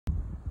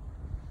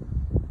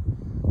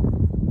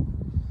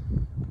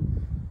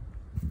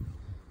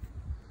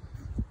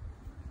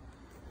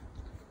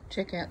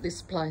Check out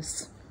this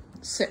place.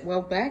 It's set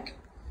well back.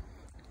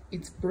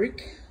 It's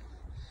brick.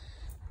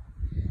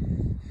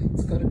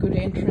 It's got a good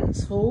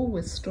entrance hall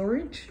with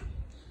storage.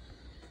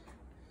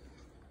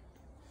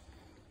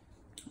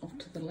 Off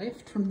to the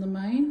left from the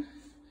main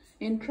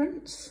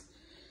entrance,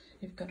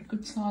 you've got a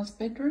good sized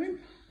bedroom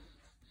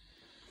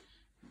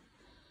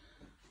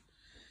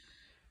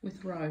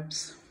with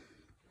robes.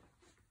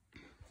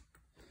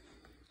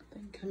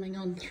 Then coming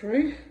on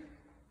through,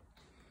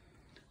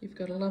 you've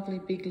got a lovely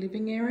big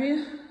living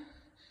area.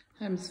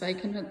 Home's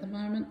vacant at the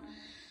moment.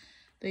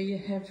 There you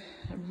have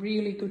a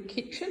really good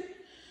kitchen.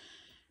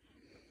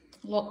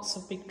 Lots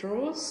of big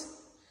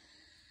drawers.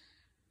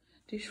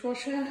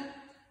 Dishwasher.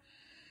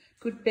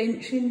 Good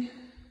benching.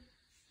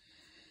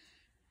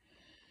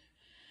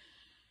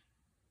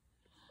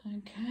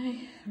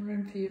 Okay,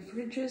 room for your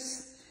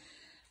fridges.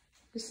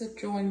 This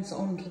adjoins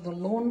onto the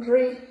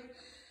laundry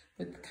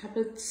with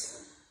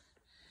cupboards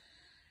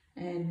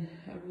and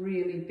a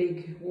really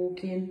big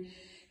walk-in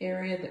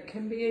area that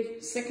can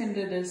be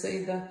seconded as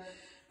either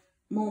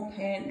more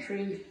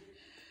pantry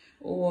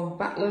or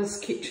butler's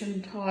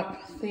kitchen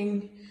type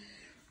thing.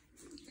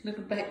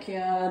 Little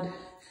backyard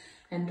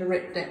and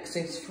direct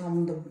access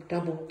from the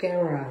double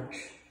garage.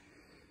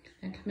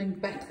 And coming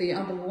back the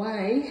other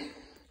way,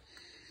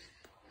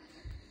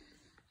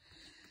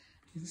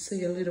 you can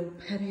see a little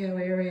patio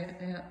area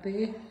out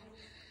there.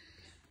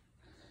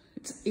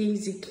 It's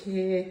easy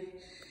care,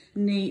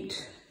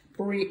 neat,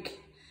 brick,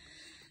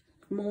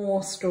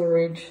 more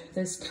storage,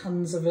 there's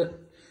tons of it.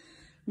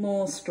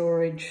 More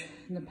storage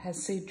in the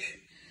passage.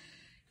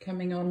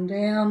 Coming on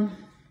down,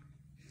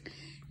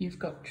 you've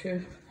got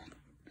your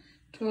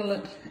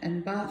toilet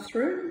and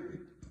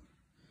bathroom.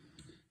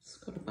 It's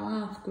got a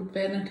bath, good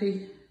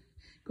vanity,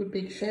 good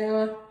big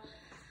shower.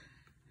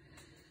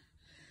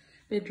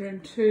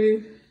 Bedroom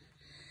 2,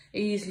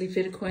 easily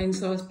fit a queen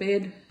size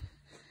bed.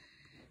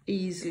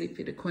 Easily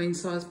fit a queen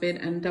size bed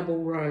and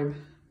double robe.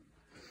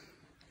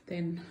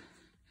 Then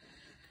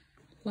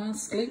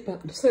lastly,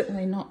 but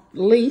certainly not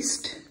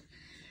least,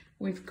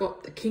 we've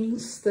got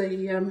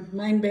the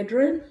main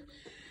bedroom,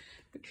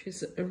 which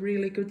is a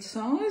really good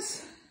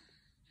size.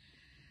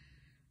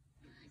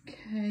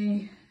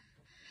 Okay,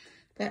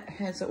 that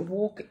has a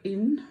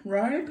walk-in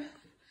robe,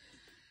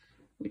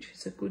 which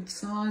is a good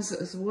size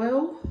as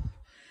well.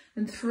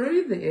 And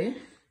through there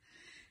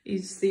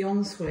is the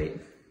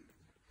ensuite.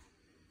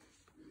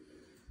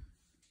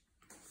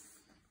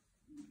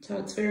 So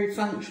it's very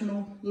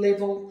functional,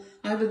 level,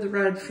 over the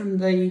road from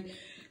the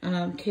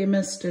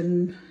chemist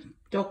and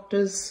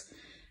doctors,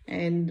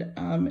 and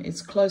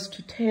it's close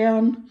to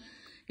town.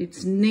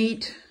 It's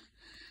neat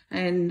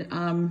and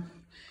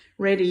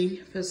ready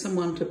for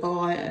someone to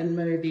buy and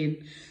move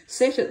in.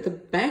 Set at the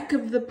back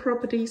of the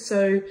property,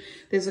 so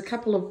there's a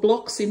couple of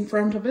blocks in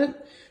front of it,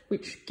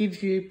 which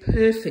gives you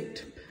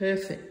perfect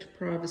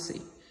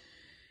privacy.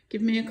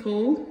 Give me a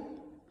call.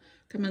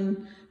 Come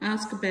and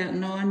ask about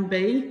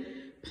 9B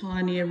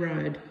Pioneer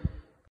Road.